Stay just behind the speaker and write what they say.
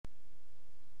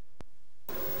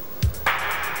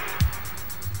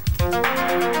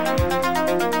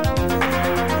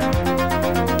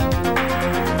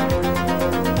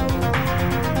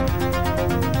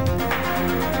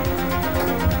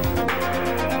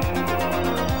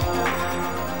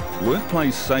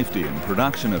Workplace safety and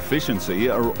production efficiency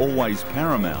are always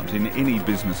paramount in any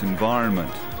business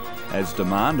environment. As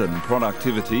demand and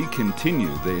productivity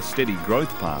continue their steady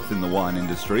growth path in the wine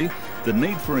industry, the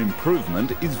need for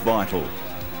improvement is vital.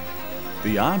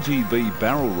 The RGB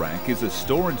Barrel Rack is a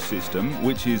storage system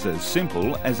which is as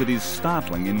simple as it is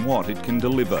startling in what it can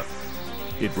deliver.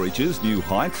 It reaches new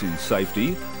heights in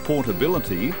safety,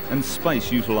 portability and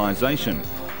space utilisation,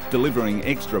 delivering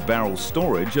extra barrel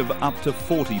storage of up to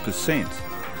 40%.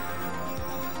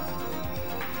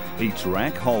 Each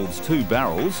rack holds 2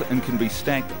 barrels and can be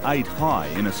stacked 8 high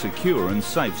in a secure and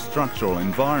safe structural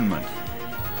environment.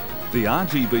 The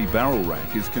RGB Barrel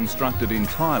Rack is constructed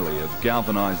entirely of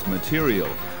galvanised material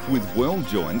with weld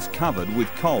joints covered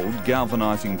with cold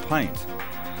galvanising paint.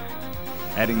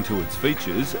 Adding to its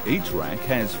features, each rack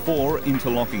has 4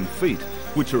 interlocking feet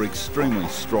which are extremely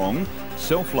strong,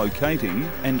 self-locating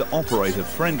and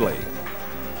operator-friendly.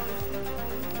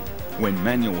 When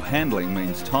manual handling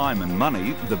means time and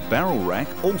money, the barrel rack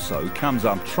also comes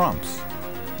up trumps.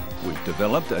 We've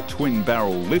developed a twin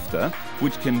barrel lifter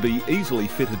which can be easily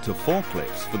fitted to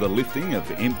forklifts for the lifting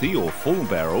of empty or full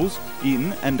barrels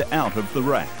in and out of the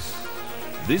racks.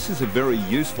 This is a very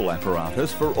useful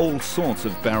apparatus for all sorts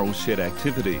of barrel shed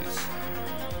activities.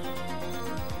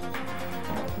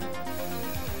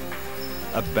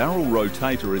 A barrel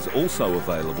rotator is also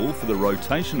available for the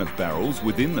rotation of barrels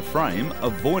within the frame,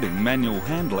 avoiding manual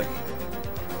handling.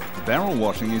 Barrel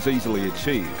washing is easily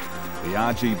achieved. The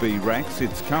RGB rack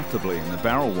sits comfortably in the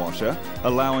barrel washer,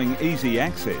 allowing easy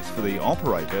access for the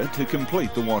operator to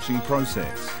complete the washing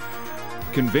process.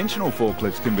 Conventional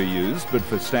forklifts can be used, but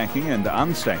for stacking and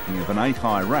unstacking of an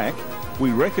 8-high rack,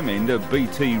 we recommend a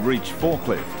BT Reach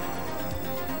forklift.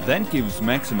 That gives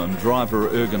maximum driver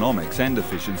ergonomics and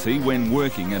efficiency when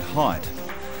working at height.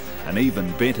 An even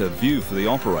better view for the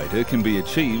operator can be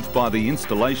achieved by the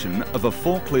installation of a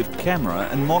forklift camera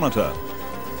and monitor.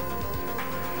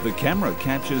 The camera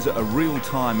captures a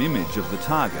real-time image of the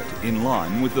target in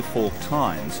line with the fork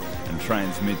tines and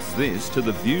transmits this to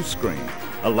the view screen,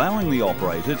 allowing the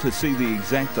operator to see the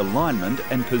exact alignment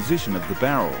and position of the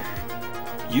barrel.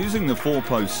 Using the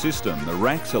 4-post system, the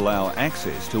racks allow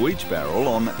access to each barrel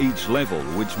on each level,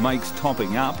 which makes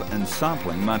topping up and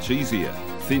sampling much easier.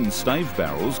 Thin stave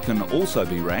barrels can also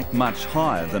be racked much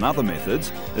higher than other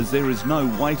methods, as there is no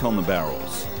weight on the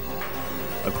barrels.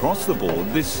 Across the board,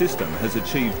 this system has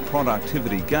achieved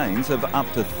productivity gains of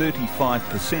up to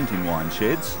 35% in wine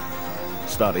sheds.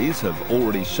 Studies have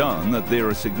already shown that there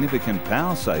are significant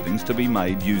power savings to be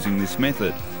made using this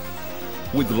method.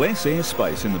 With less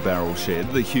airspace in the barrel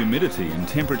shed, the humidity and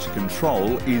temperature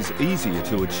control is easier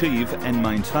to achieve and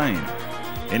maintain.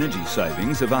 Energy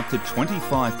savings of up to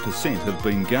 25% have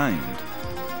been gained.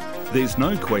 There's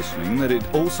no questioning that it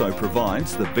also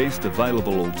provides the best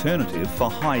available alternative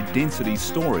for high-density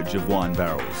storage of wine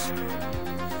barrels.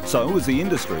 So, as the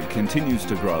industry continues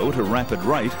to grow at a rapid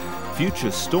rate,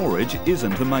 future storage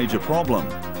isn't a major problem.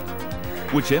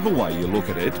 Whichever way you look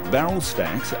at it, barrel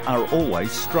stacks are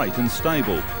always straight and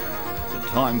stable. The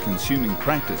time-consuming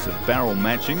practice of barrel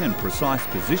matching and precise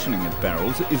positioning of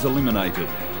barrels is eliminated.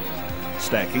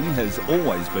 Stacking has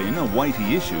always been a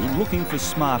weighty issue looking for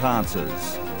smart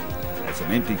answers. As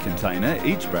an empty container,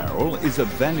 each barrel is a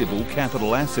valuable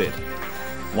capital asset.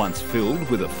 Once filled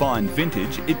with a fine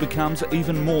vintage, it becomes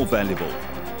even more valuable.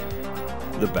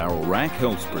 The barrel rack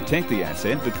helps protect the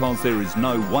asset because there is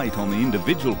no weight on the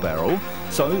individual barrel,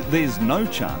 so there's no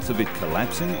chance of it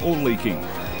collapsing or leaking.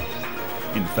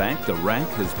 In fact, the rack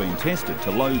has been tested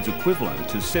to loads equivalent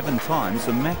to 7 times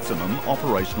the maximum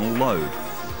operational load.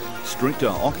 Stricter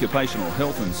occupational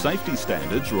health and safety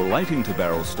standards relating to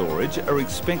barrel storage are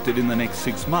expected in the next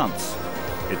 6 months.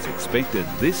 It's expected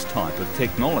this type of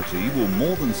technology will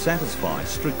more than satisfy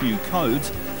strict new codes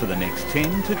for the next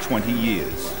 10 to 20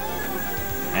 years.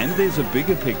 And there's a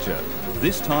bigger picture,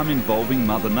 this time involving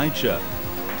Mother Nature.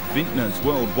 Vintners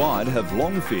worldwide have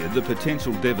long feared the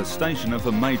potential devastation of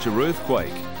a major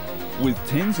earthquake. With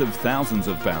tens of thousands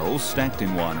of barrels stacked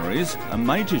in wineries, a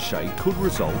major shake could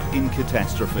result in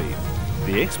catastrophe.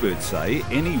 The experts say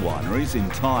any winery's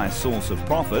entire source of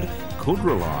profit could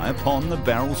rely upon the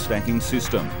barrel stacking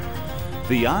system.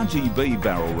 The RGB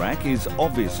Barrel Rack is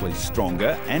obviously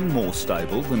stronger and more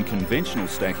stable than conventional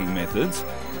stacking methods.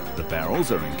 The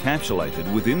barrels are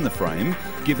encapsulated within the frame,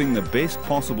 giving the best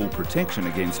possible protection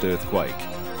against earthquake.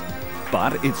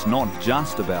 But it's not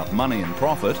just about money and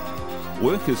profit.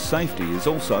 Workers' safety is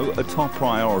also a top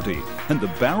priority, and the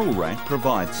barrel rack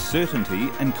provides certainty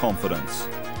and confidence.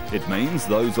 It means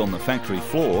those on the factory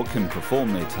floor can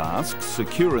perform their tasks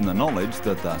secure in the knowledge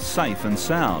that they're safe and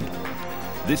sound.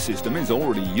 This system is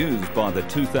already used by the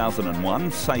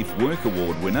 2001 Safe Work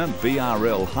Award winner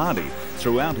BRL Hardy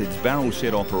throughout its barrel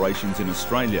shed operations in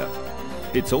Australia.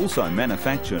 It's also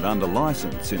manufactured under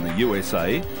licence in the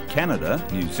USA, Canada,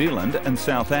 New Zealand and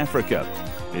South Africa.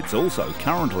 It's also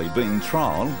currently being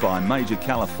trialled by major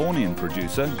Californian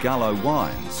producer Gallo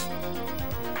Wines.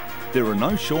 There are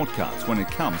no shortcuts when it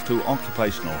comes to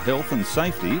occupational health and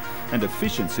safety and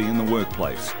efficiency in the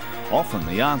workplace. Often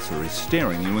the answer is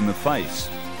staring you in the face.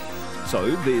 So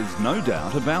there's no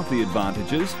doubt about the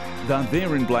advantages. They're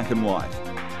there in black and white.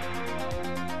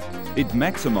 It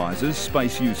maximises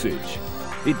space usage.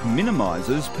 It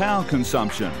minimises power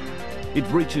consumption. It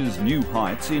reaches new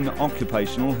heights in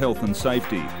occupational health and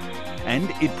safety. And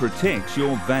it protects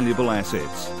your valuable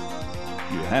assets.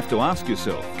 You have to ask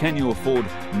yourself, can you afford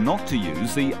not to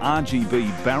use the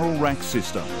RGB Barrel Rack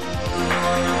System?